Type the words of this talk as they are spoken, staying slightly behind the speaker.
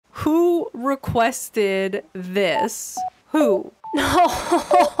Who requested this? Who? No.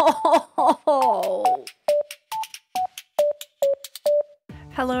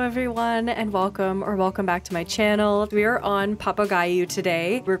 Hello everyone and welcome back to my channel. We are on Papagayo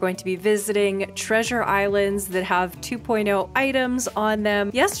today. We're going to be visiting treasure islands that have 2.0 items on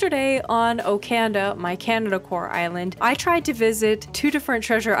them. Yesterday on Okanda, my Canada Core island, I tried to visit 2 different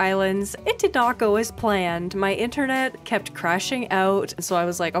treasure islands. It did not go as planned. My internet kept crashing out, so I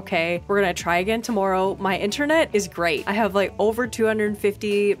was like, okay, we're gonna try again tomorrow. My internet is great. I have like over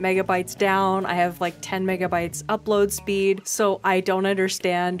 250 megabytes down. I have like 10 megabytes upload speed, so I don't understand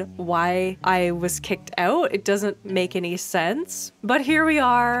why I was kicked out. It doesn't make any sense. But here we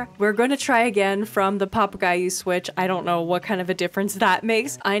are. We're going to try again from the Papagayo switch. I don't know what kind of a difference that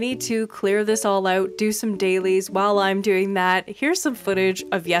makes. I need to clear this all out, do some dailies. While I'm doing that, here's some footage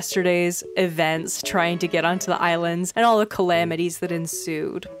of yesterday's events trying to get onto the islands and all the calamities that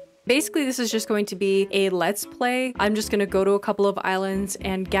ensued. Basically, this is just going to be a let's play. I'm just going to go to a couple of islands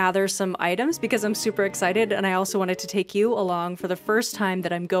and gather some items because I'm super excited, and I also wanted to take you along for the first time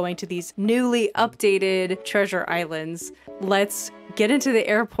that I'm going to these newly updated treasure islands. Let's get into the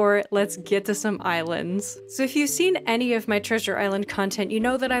airport. Let's get to some islands. So if you've seen any of my treasure island content, you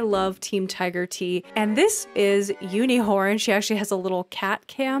know that I love Team Tiger Tea, and this is Unicorn. She actually has a little cat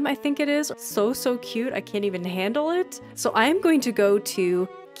cam, I think it is. So cute. I can't even handle it. So I'm going to go to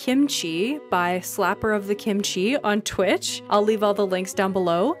Kimchi by Slapper of the Kimchi on Twitch. I'll leave all the links down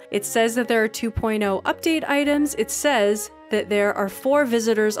below. It says that there are 2.0 update items. It says that there are 4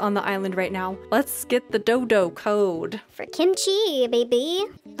 visitors on the island right now. Let's get the dodo code. For kimchi, baby.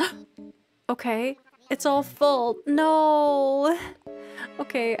 Okay, it's all full. No.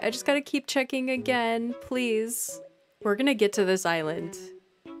 Okay, I just gotta keep checking again, please. We're gonna get to this island.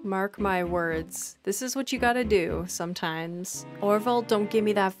 Mark my words. This is what you gotta do sometimes. Orville, don't give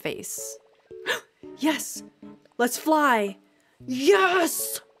me that face. Yes! Let's fly!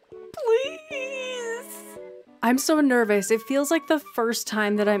 Yes! Please! I'm so nervous. It feels like the first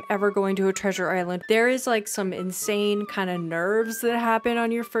time that I'm ever going to a treasure island. There is like some insane kind of nerves that happen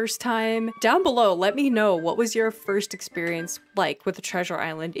on your first time. Down below, let me know, what was your first experience like with a treasure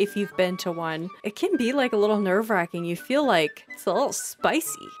island if you've been to one. It can be like a little nerve-wracking. You feel like it's a little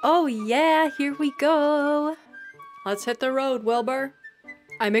spicy. Oh yeah, here we go. Let's hit the road, Wilbur.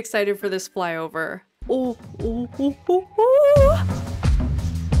 I'm excited for this flyover. Oh.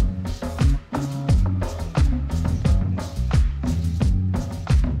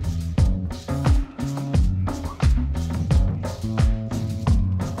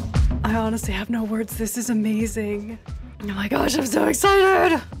 I honestly have no words. This is amazing. Oh my gosh, I'm so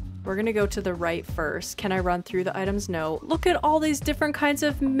excited. We're gonna go to the right first. Can I run through the items? No. Look at all these different kinds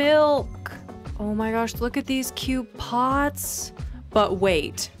of milk. Oh my gosh, look at these cute pots. But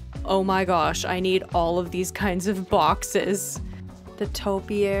wait. Oh my gosh, I need all of these kinds of boxes. The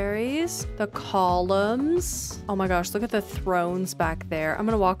topiaries, the columns. Oh my gosh, look at the thrones back there. I'm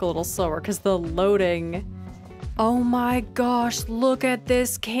gonna walk a little slower because the loading. Oh my gosh, look at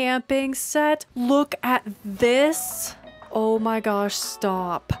this camping set. Look at this. Oh my gosh,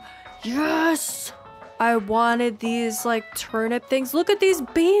 stop. Yes! I wanted these like turnip things. Look at these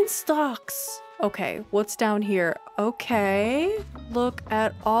beanstalks. Okay, what's down here? Okay, look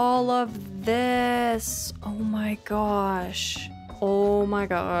at all of this. Oh my gosh. Oh my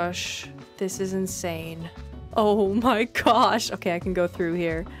gosh. This is insane. Oh my gosh. Okay, I can go through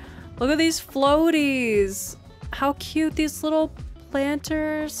here. Look at these floaties. How cute, these little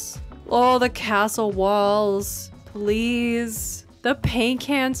planters. Oh, the castle walls. Please. The paint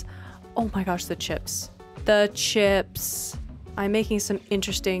cans. Oh my gosh, the chips. The chips. I'm making some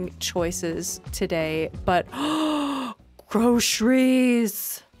interesting choices today, but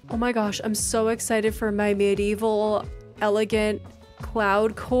groceries. Oh my gosh, I'm so excited for my medieval elegant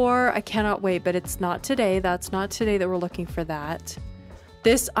cloud core. I cannot wait, but it's not today. That's not today that we're looking for that.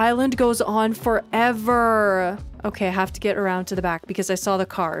 This island goes on forever. Okay, I have to get around to the back because I saw the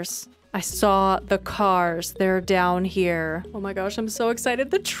cars. I saw the cars. They're down here. Oh my gosh, I'm so excited.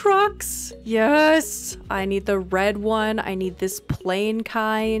 The trucks. Yes. I need the red one. I need this plain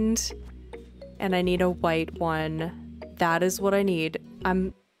kind. And I need a white one. That is what I need.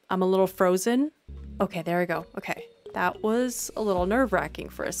 I'm a little frozen. Okay, there we go. Okay. That was a little nerve-wracking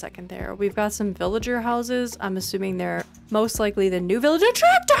for a second there. We've got some villager houses. I'm assuming they're most likely the new villager.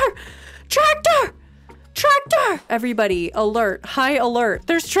 Tractor! Tractor! Tractor! Everybody, alert. High alert.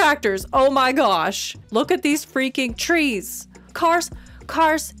 There's tractors. Oh my gosh. Look at these freaking trees. Cars.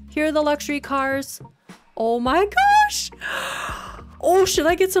 Cars. Here are the luxury cars. Oh my gosh. Oh, should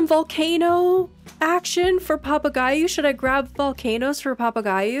I get some volcano? action for Papagayo? Should I grab volcanoes for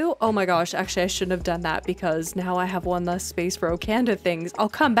Papagayo? Oh my gosh, actually I shouldn't have done that because now I have one less space for Okanda things. I'll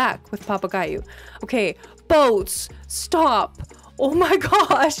come back with Papagayo. Okay, boats, stop. Oh my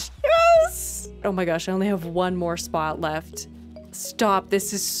gosh, yes! Oh my gosh, I only have one more spot left. Stop,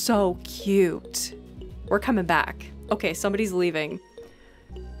 this is so cute. We're coming back. Okay, somebody's leaving.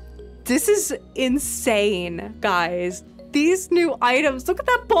 This is insane, guys. These new items, look at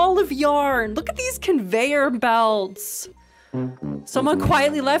that ball of yarn. Look at these conveyor belts. Someone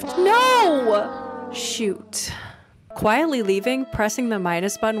quietly left? No! Shoot. Quietly leaving, pressing the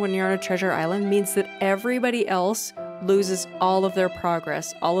minus button when you're on a treasure island means that everybody else loses all of their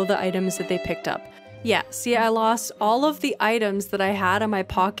progress, all of the items that they picked up. Yeah, see, I lost all of the items that I had in my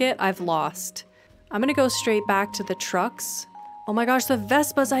pocket. I've lost. I'm gonna go straight back to the trucks. Oh my gosh, the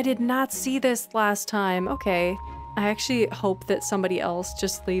Vespas, I did not see this last time. Okay. I actually hope that somebody else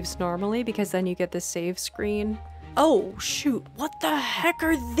just leaves normally because then you get the save screen. Oh, shoot. What the heck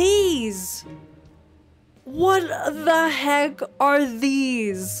are these? What the heck are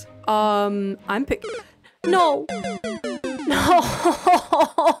these? I'm picking... No. No.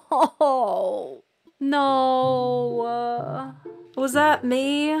 No. Was that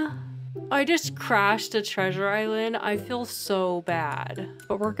me? I just crashed a treasure island. I feel so bad.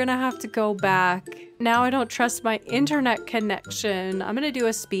 But we're gonna have to go back. Now I don't trust my internet connection. I'm gonna do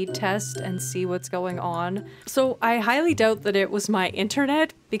a speed test and see what's going on. So I highly doubt that it was my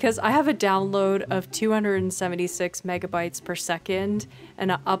internet because I have a download of 276 megabytes per second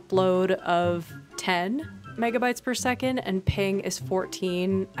and an upload of 10 megabytes per second and ping is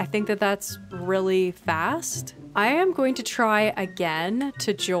 14. I think that that's really fast. I am going to try again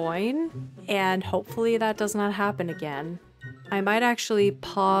to join and hopefully that does not happen again. I might actually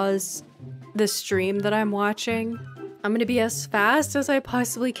pause the stream that I'm watching. I'm gonna be as fast as I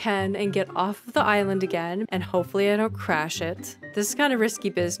possibly can and get off of the island again and hopefully I don't crash it. This is kind of risky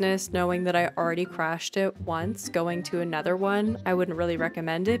business knowing that I already crashed it once. Going to another one, I wouldn't really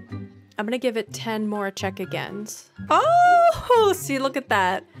recommend it. I'm gonna give it 10 more check agains. Oh, see, look at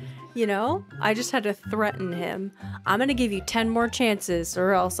that. You know, I just had to threaten him. I'm gonna give you 10 more chances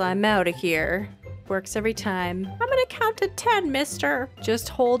or else I'm out of here. Works every time. I'm gonna count to 10, mister. Just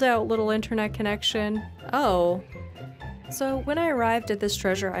hold out, little internet connection. Oh. So when I arrived at this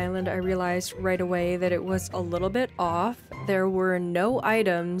treasure island, I realized right away that it was a little bit off. There were no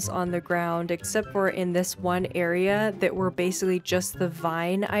items on the ground except for in this one area that were basically just the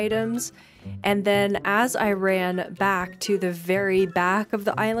vine items. And then as I ran back to the very back of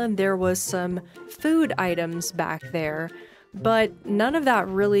the island, there was some food items back there. But none of that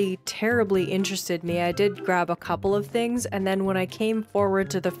really terribly interested me. I did grab a couple of things, and then when I came forward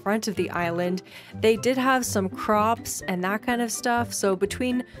to the front of the island, they did have some crops and that kind of stuff. So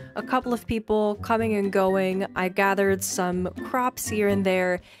between a couple of people coming and going, I gathered some crops here and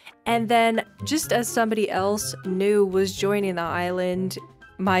there. And then just as somebody else new was joining the island,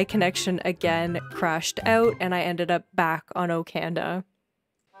 my connection again crashed out and I ended up back on Okanda.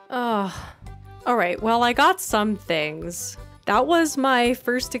 Oh. Alright, well, I got some things. That was my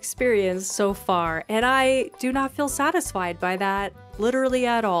first experience so far, and I do not feel satisfied by that literally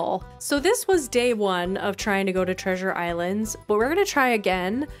at all. So this was day one of trying to go to Treasure Islands, but we're gonna try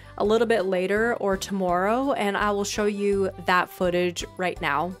again a little bit later or tomorrow, and I will show you that footage right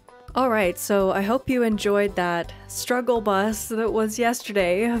now. Alright, so I hope you enjoyed that struggle bus that was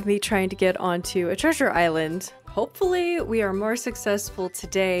yesterday of me trying to get onto a treasure island. Hopefully we are more successful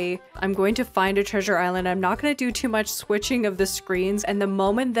today. I'm going to find a treasure island. I'm not going to do too much switching of the screens, and the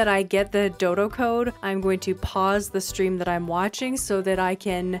moment that I get the dodo code, I'm going to pause the stream that I'm watching so that I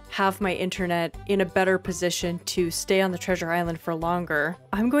can have my internet in a better position to stay on the treasure island for longer.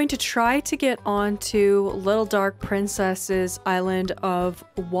 I'm going to try to get onto Little Dark Princess's island of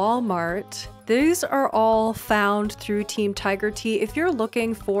Walmart. These are all found through Team Tiger Tea. If you're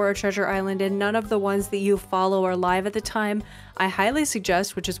looking for a treasure island and none of the ones that you follow are live at the time, I highly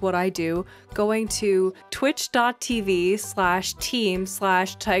suggest, which is what I do, going to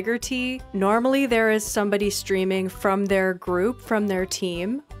twitch.tv/team/tigertea. Normally there is somebody streaming from their group, from their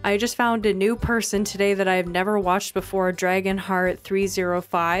team. I just found a new person today that I've never watched before,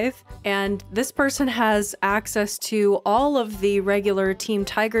 Dragonheart305, and this person has access to all of the regular Team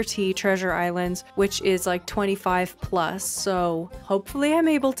Tiger Tea treasure islands, which is like 25 plus, so hopefully I'm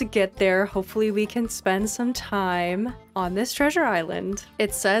able to get there. Hopefully we can spend some time on this treasure island.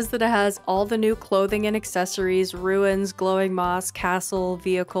 It says that it has all the new clothing and accessories, ruins, glowing moss, castle,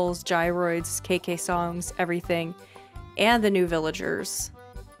 vehicles, gyroids, KK songs, everything, and the new villagers.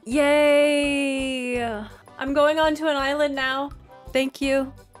 Yay! I'm going on to an island now. Thank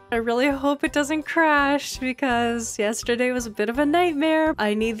you. I really hope it doesn't crash because yesterday was a bit of a nightmare.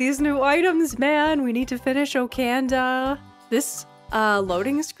 I need these new items, man. We need to finish Okanda. This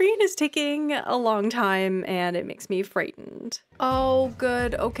loading screen is taking a long time and it makes me frightened. Oh,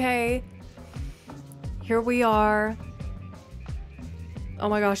 good. Okay. Here we are. Oh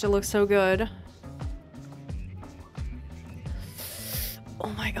my gosh, it looks so good. Oh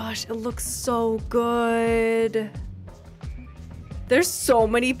my gosh, it looks so good. There's so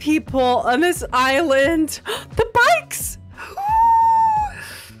many people on this island. The bikes!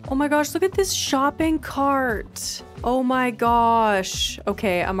 Oh my gosh, look at this shopping cart. Oh my gosh.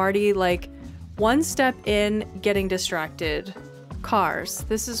 Okay, I'm already like one step in getting distracted. Cars,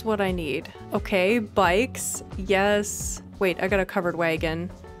 this is what I need. Okay, bikes, yes. Wait, I got a covered wagon.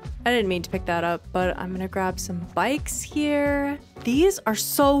 I didn't mean to pick that up, but I'm gonna grab some bikes here. These are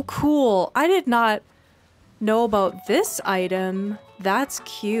so cool. I did not know about this item. That's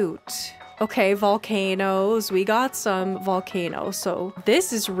cute. Okay, volcanoes. We got some volcanoes, so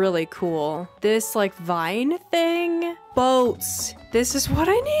this is really cool. This like vine thing. Boats. This is what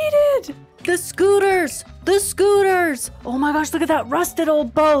I needed. The scooters. The scooters. Oh my gosh, look at that rusted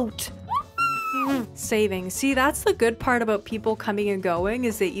old boat. Saving. See, that's the good part about people coming and going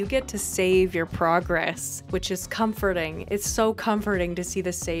is that you get to save your progress, which is comforting. It's so comforting to see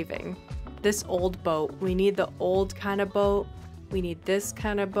the saving. This old boat. We need the old kind of boat. We need this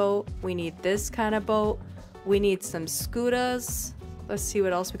kind of boat. We need this kind of boat. We need some scooters. Let's see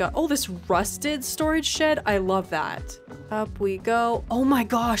what else we got. Oh, this rusted storage shed. I love that. Up we go. Oh my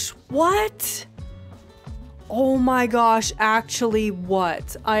gosh. What? Oh my gosh. Actually,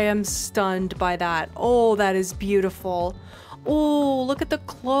 what? I am stunned by that. Oh, that is beautiful. Oh, look at the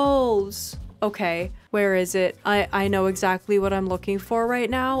clothes. Okay, where is it? I know exactly what I'm looking for right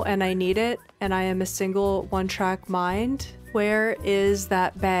now, and I need it, and I am a single one-track mind. Where is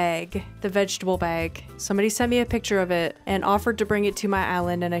that bag? The vegetable bag. Somebody sent me a picture of it and offered to bring it to my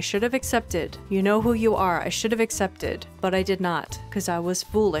island, and I should have accepted. You know who you are. I should have accepted, but I did not because I was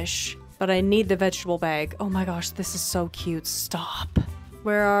foolish. But I need the vegetable bag. Oh my gosh, this is so cute. Stop.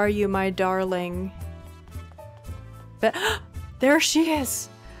 Where are you, my darling? But there she is.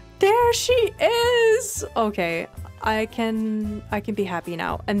 There she is. Okay, I can be happy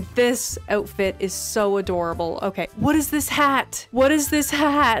now. And this outfit is so adorable. Okay, what is this hat? What is this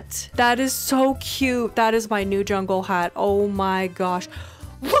hat? That is so cute. That is my new jungle hat. Oh my gosh.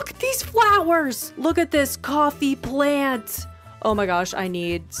 Look at these flowers. Look at this coffee plant. Oh my gosh, I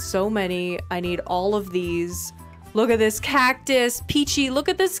need so many. I need all of these. Look at this cactus. Peachy, look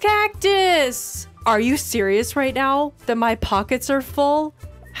at this cactus. Are you serious right now that my pockets are full?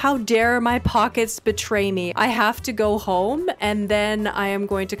 How dare my pockets betray me? I have to go home and then I am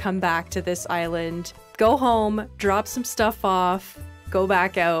going to come back to this island. Go home, drop some stuff off, go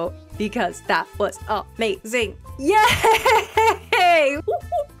back out because that was amazing. Yay!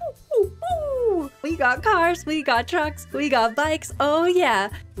 We got cars, we got trucks, we got bikes. Oh yeah.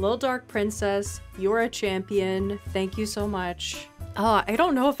 Little Dark Princess, you're a champion. Thank you so much. Oh, I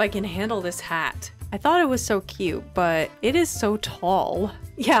don't know if I can handle this hat. I thought it was so cute, but it is so tall.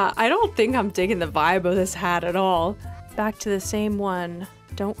 Yeah, I don't think I'm digging the vibe of this hat at all. Back to the same one.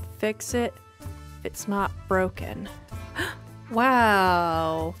 Don't fix it if it's not broken.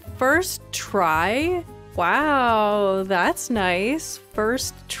 Wow. First try? Wow, that's nice.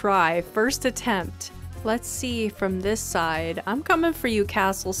 First try, first attempt. Let's see from this side. I'm coming for you,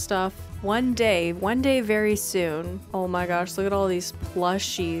 castle stuff. One day very soon. Oh my gosh, look at all these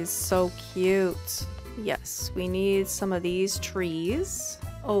plushies. So cute. Yes, we need some of these trees.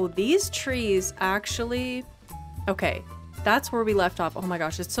 Oh, these trees actually... Okay, that's where we left off. Oh my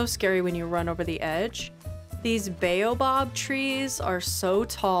gosh, it's so scary when you run over the edge. These baobab trees are so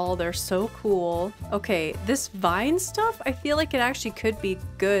tall. They're so cool. Okay, this vine stuff, I feel like it actually could be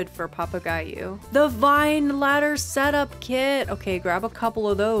good for Papagayo. The vine ladder setup kit. Okay, grab a couple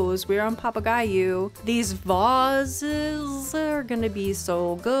of those. We're on Papagayo. These vases are gonna be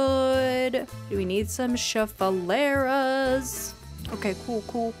so good. Do we need some chafaleras? Okay, cool.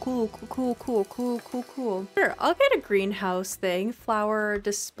 Sure, I'll get a greenhouse thing. Flower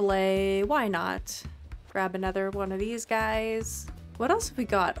display. Why not? Grab another one of these guys. What else have we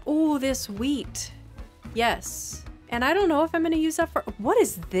got? Oh, this wheat. Yes. And I don't know if I'm gonna use that for... What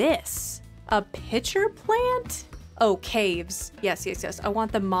is this? A pitcher plant? Oh, caves. Yes. I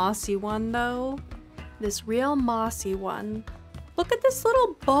want the mossy one, though. This real mossy one. Look at this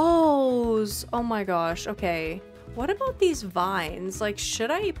little bows. Oh my gosh. Okay. What about these vines? Like,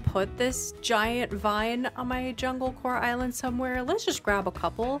 should I put this giant vine on my jungle core island somewhere? Let's just grab a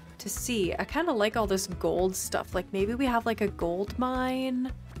couple to see. I kind of like all this gold stuff. Like, maybe we have like a gold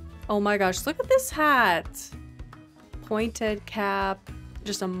mine. Oh my gosh, look at this hat. Pointed cap,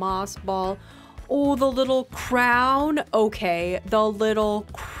 just a moss ball. Oh, the little crown. Okay, the little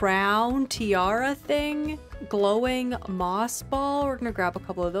crown tiara thing. Glowing moss ball. We're gonna grab a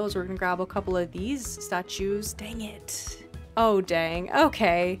couple of those. We're gonna grab a couple of these statues. Dang it. Oh, dang.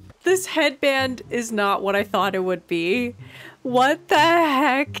 Okay. This headband is not what I thought it would be. What the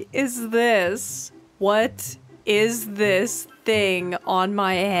heck is this? What is this thing on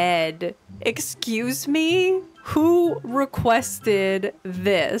my head? Excuse me? Who requested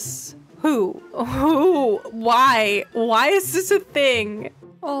this? Who? Why? Why is this a thing?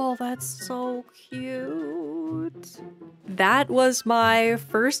 Oh, that's so cute. That was my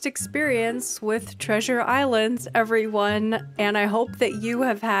first experience with Treasure Islands, everyone, and I hope that you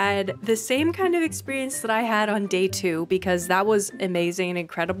have had the same kind of experience that I had on day 2, because that was amazing and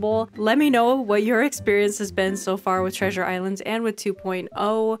incredible. Let me know what your experience has been so far with Treasure Islands and with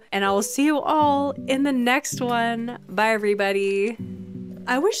 2.0, and I will see you all in the next one. Bye, everybody.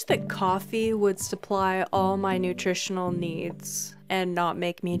 I wish that coffee would supply all my nutritional needs and not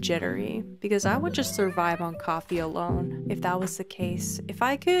make me jittery, because I would just survive on coffee alone if that was the case. If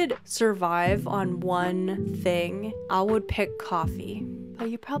I could survive on one thing, I would pick coffee. But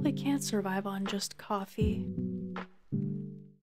you probably can't survive on just coffee.